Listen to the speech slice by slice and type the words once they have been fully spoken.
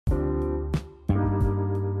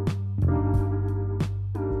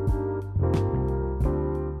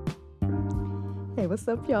what's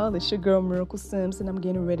up, y'all? It's your girl, Miracle Sims, and I'm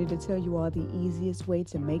getting ready to tell you all the easiest way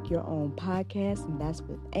to make your own podcast, and that's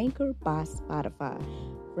with Anchor by Spotify.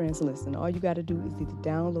 Friends, listen, all you got to do is either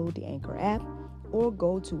download the Anchor app or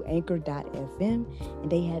go to anchor.fm, and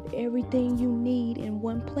they have everything you need in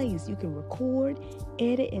one place. You can record,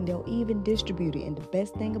 edit, and they'll even distribute it. And the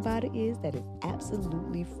best thing about it is that it's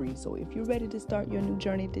absolutely free. So if you're ready to start your new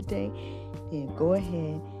journey today, then go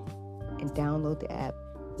ahead and download the app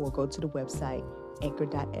or go to the website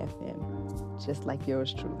anchor.fm, just like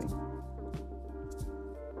yours truly.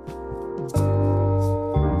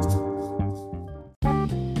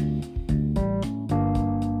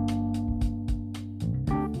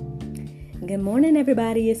 Good morning,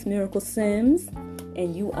 everybody. It's Miracle Sims,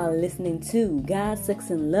 and you are listening to God,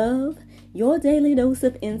 Sex, and Love, your daily dose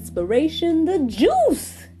of inspiration, the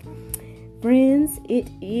juice. Friends, it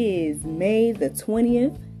is May the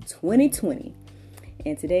 20th, 2020.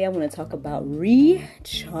 And today I want to talk about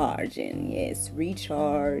recharging. Yes,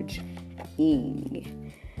 recharging.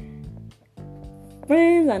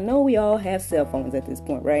 Friends, I know we all have cell phones at this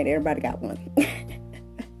point, right? Everybody got one.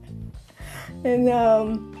 And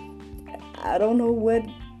I don't know what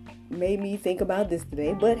made me think about this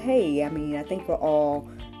today, but hey, I think we're all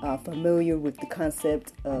familiar with the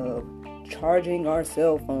concept of charging our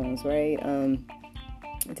cell phones, right?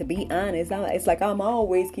 To be honest, it's like I'm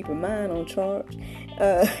always keeping mine on charge.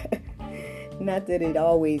 Not that it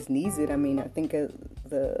always needs it. I think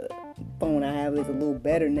the phone I have is a little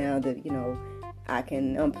better now that, I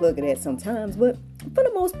can unplug it at some times. But for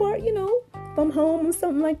the most part, if I'm home or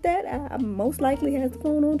something like that, I most likely have the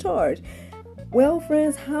phone on charge. Well,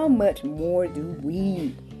 friends, how much more do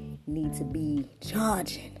we need to be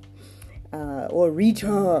charging or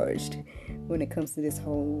recharged when it comes to this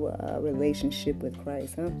whole relationship with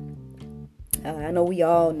Christ, huh? I know we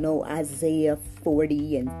all know Isaiah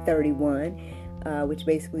 40 and 31, which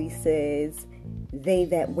basically says, "They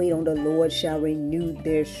that wait on the Lord shall renew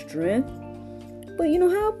their strength." But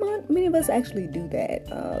how many of us actually do that?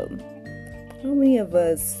 How many of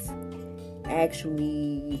us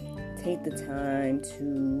actually take the time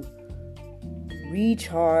to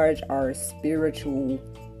recharge our spiritual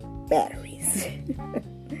batteries?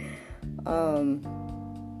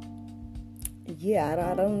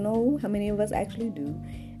 I don't know how many of us actually do.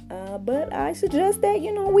 But I suggest that,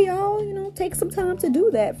 we all, take some time to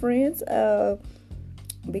do that, friends.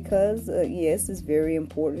 Because, yes, it's very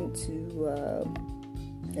important to,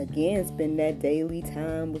 again, spend that daily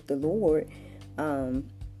time with the Lord.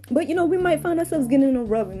 But, we might find ourselves getting in a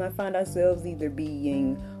rut. We might find ourselves either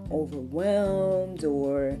being overwhelmed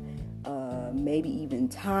or maybe even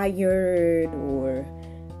tired or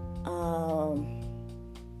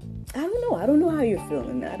I don't know how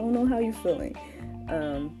you're feeling.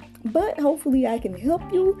 But hopefully I can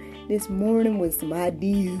help you this morning with some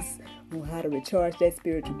ideas on how to recharge that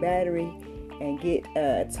spiritual battery and get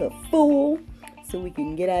to full so we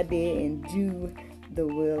can get out there and do the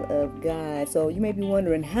will of God. So you may be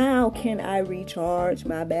wondering, how can I recharge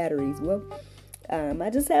my batteries? Well, I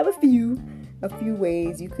just have a few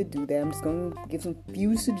ways you could do that. I'm just going to give some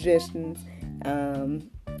few suggestions.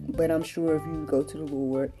 But I'm sure if you go to the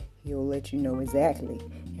Lord, He'll let you know exactly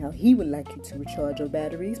how He would like you to recharge your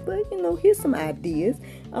batteries. But, here's some ideas.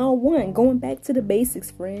 One, going back to the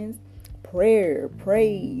basics, friends. Prayer,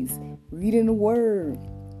 praise, reading the Word.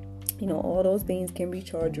 All those things can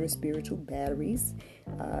recharge your spiritual batteries.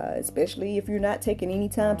 Especially if you're not taking any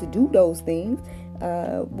time to do those things.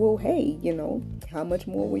 Well, hey, how much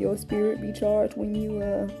more will your spirit be charged when you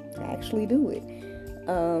actually do it?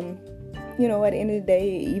 At the end of the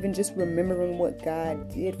day, even just remembering what God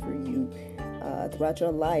did for you throughout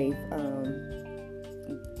your life,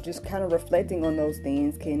 just kind of reflecting on those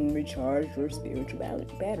things can recharge your spiritual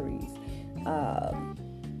batteries. And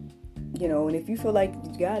if you feel like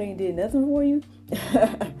God ain't did nothing for you,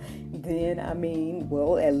 then,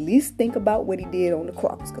 at least think about what He did on the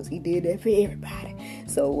cross, because He did that for everybody.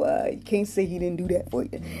 So, you can't say He didn't do that for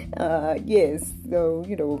you. Yes, so,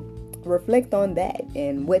 reflect on that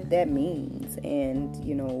and what that means, and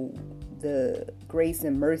the grace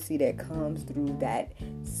and mercy that comes through that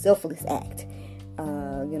selfless act.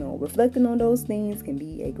 Reflecting on those things can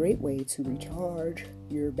be a great way to recharge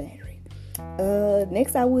your battery.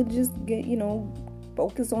 Next, I would just get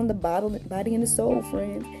focus on the body and the soul,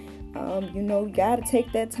 friends. You gotta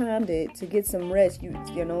take that time to get some rest.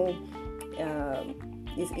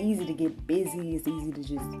 It's easy to get busy. It's easy to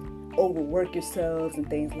just overwork yourselves and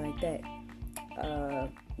things like that.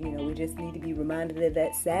 We just need to be reminded of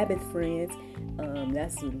that Sabbath, friends.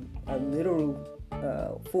 That's a literal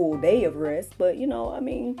full day of rest. But,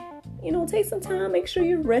 take some time, make sure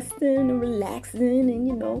you're resting and relaxing,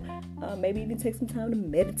 and, maybe even take some time to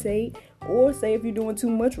meditate. Or say if you're doing too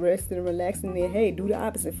much resting and relaxing, then hey, do the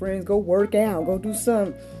opposite, friends. Go work out, go do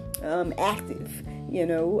some active,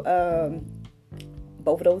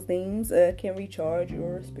 both of those things can recharge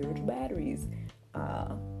your spiritual batteries.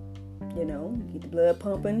 Get the blood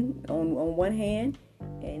pumping on one hand,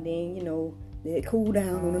 and then, let it cool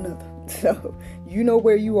down on another. So,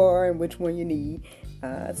 where you are and which one you need.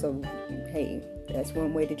 So, hey, that's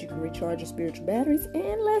one way that you can recharge your spiritual batteries.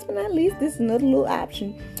 And last but not least, this is another little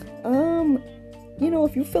option.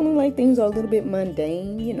 If you're feeling like things are a little bit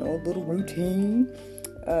mundane, a little routine,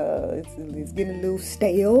 it's getting a little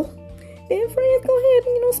stale, then friends, go ahead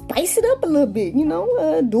and, spice it up a little bit, do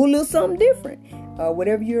a little something different.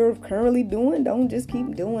 Whatever you're currently doing, don't just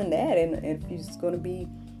keep doing that. And if it's just going to be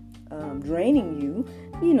draining you,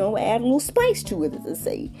 add a little spice to it, as I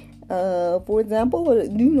say. For example, a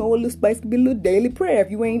little spice could be a little daily prayer.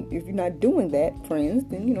 If you're not doing that, friends,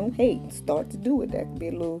 then, hey, start to do it. That could be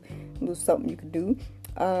a little something you could do.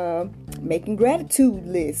 Making gratitude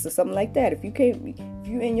lists or something like that. If you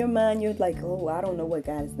in your mind, you're like, oh, I don't know what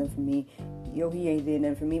God has done for me. He ain't did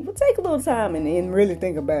nothing for me. Well, take a little time and really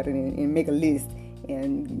think about it and make a list.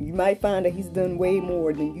 And you might find that he's done way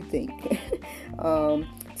more than you think.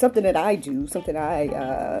 Something that I do,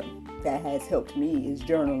 that has helped me is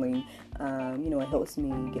journaling. It helps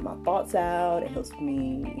me get my thoughts out. It helps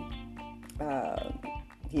me,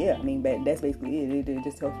 that's basically it. It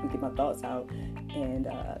just helps me get my thoughts out and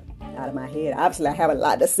out of my head. Obviously, I have a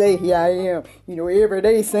lot to say. Here I am, every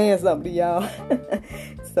day saying something to y'all.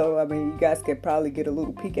 So, you guys can probably get a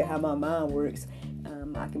little peek at how my mind works.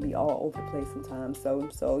 I can be all over the place sometimes.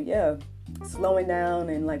 So yeah, slowing down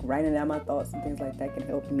and like writing down my thoughts and things like that can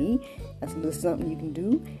help me. That's a little something you can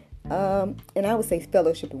do. And I would say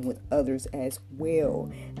fellowshipping with others as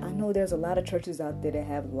well. I know there's a lot of churches out there that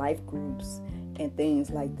have life groups and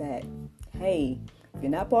things like that. Hey, if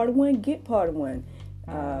you're not part of one, get part of one.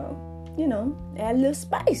 Add a little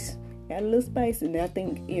spice. And I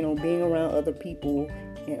think, being around other people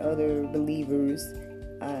and other believers,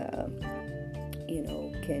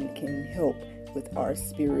 can help with our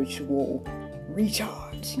spiritual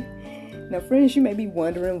recharge. Now, friends, you may be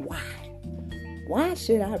wondering why. Why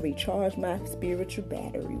should I recharge my spiritual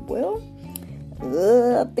battery? Well,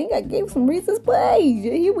 I think I gave some reasons, but hey,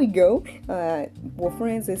 here we go. Well,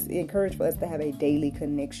 friends, it's encouraged for us to have a daily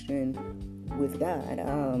connection with God.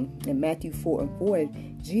 In Matthew 4:4,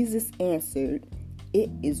 Jesus answered,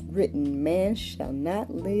 "It is written, man shall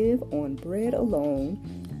not live on bread alone,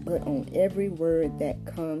 but on every word that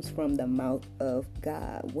comes from the mouth of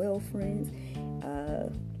God." Well, friends,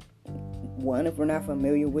 if we're not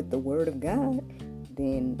familiar with the word of God,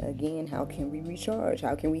 then again, how can we recharge?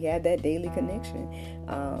 How can we have that daily connection?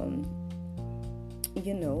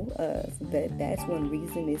 That's one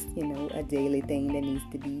reason it's, a daily thing that needs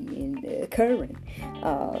to be occurring.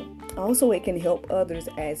 Also, it can help others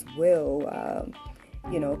as well,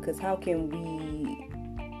 because how can we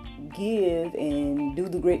give and do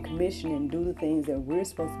the Great Commission and do the things that we're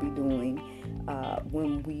supposed to be doing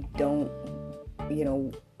when we don't,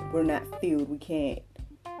 we're not filled, we can't,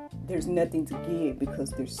 there's nothing to give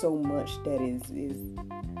because there's so much that is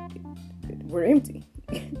we're empty.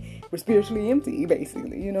 We're spiritually empty,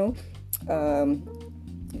 basically, I know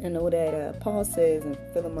that Paul says in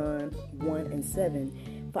Philemon 1:7,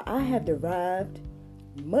 "For I have derived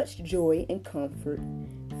much joy and comfort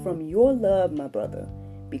from your love, my brother,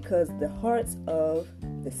 because the hearts of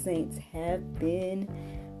the saints have been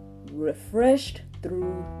refreshed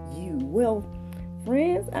through you." Well,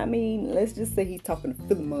 friends, let's just say he's talking to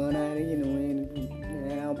Philemon, and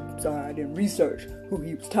I'm sorry I didn't research who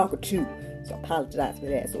he was talking to, so I apologize for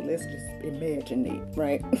that. So let's just imagine it,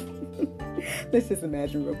 right? Let's just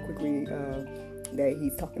imagine real quickly that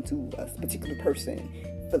he's talking to a particular person,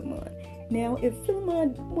 Philemon. Now, if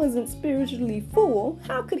Philemon wasn't spiritually full,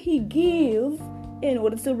 how could he give in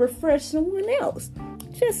order to refresh someone else?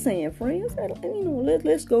 Just saying, friends.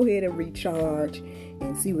 Let's go ahead and recharge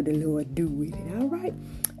and see what the Lord do with it. All right.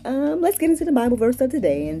 Let's get into the Bible verse of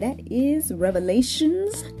today, and that is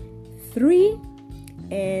Revelations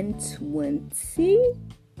 3:20.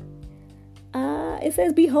 It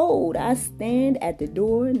says, "Behold, I stand at the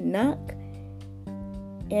door, knock.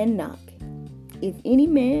 If any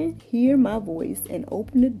man hear my voice and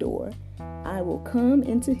open the door, I will come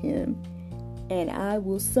into him, and I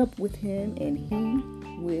will sup with him, and he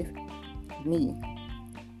with me."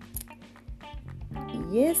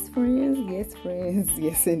 Yes, friends.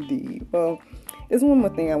 Yes, indeed. Well, there's one more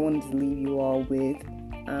thing I wanted to leave you all with.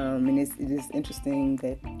 And it's interesting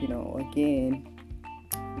that, again,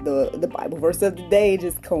 the Bible verse of the day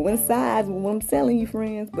just coincides with what I'm telling you,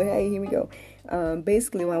 friends. But hey, here we go.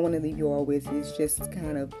 Basically, what I want to leave you all with is just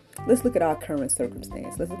kind of, let's look at our current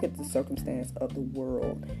circumstance. Let's look at the circumstance of the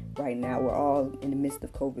world right now. We're all in the midst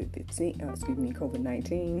of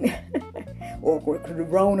COVID-19, or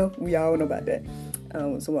Corona. We all know about that.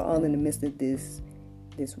 So we're all in the midst of this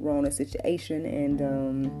Rona situation, and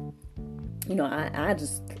I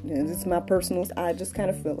just, this is my personal, I just kind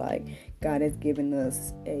of feel like God has given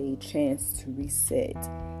us a chance to reset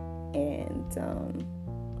and,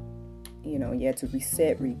 to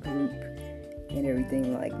reset, regroup, and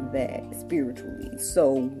everything like that spiritually.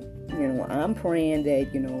 So, I'm praying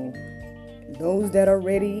that, those that are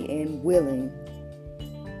ready and willing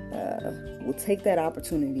will take that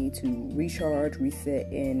opportunity to recharge, reset,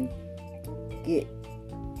 and get,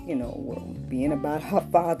 being about our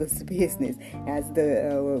Father's business. As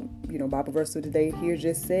the, Bible verse of the day here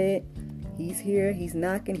just said, He's here, He's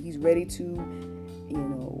knocking, He's ready to,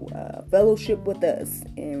 fellowship with us.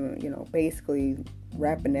 And, basically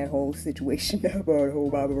wrapping that whole situation up, or the whole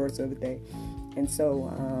Bible verse of the day. And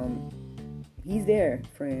so, He's there,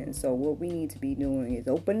 friends. So what we need to be doing is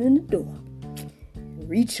opening the door,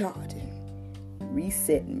 recharging,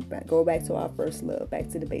 resetting, go back to our first love, back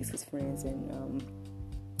to the basics, friends, and,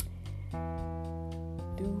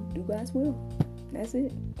 do God's will. That's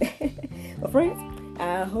it. Well, friends,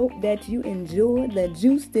 I hope that you enjoyed the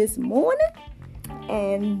juice this morning,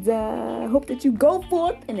 and hope that you go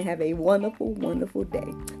forth and have a wonderful, wonderful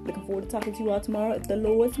day. Looking forward to talking to you all tomorrow if the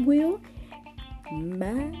Lord's will.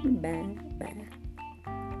 Bye, bye, bye.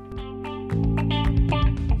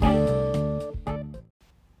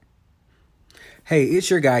 Hey, it's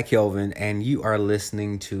your guy Kelvin, and you are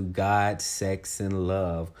listening to God, Sex, and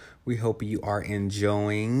Love. We hope you are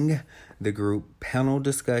enjoying the group panel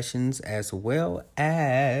discussions as well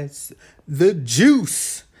as the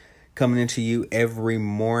juice coming into you every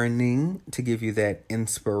morning to give you that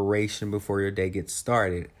inspiration before your day gets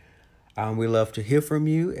started. We love to hear from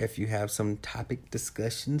you. If you have some topic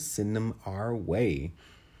discussions, send them our way.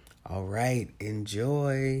 All right,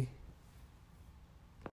 enjoy.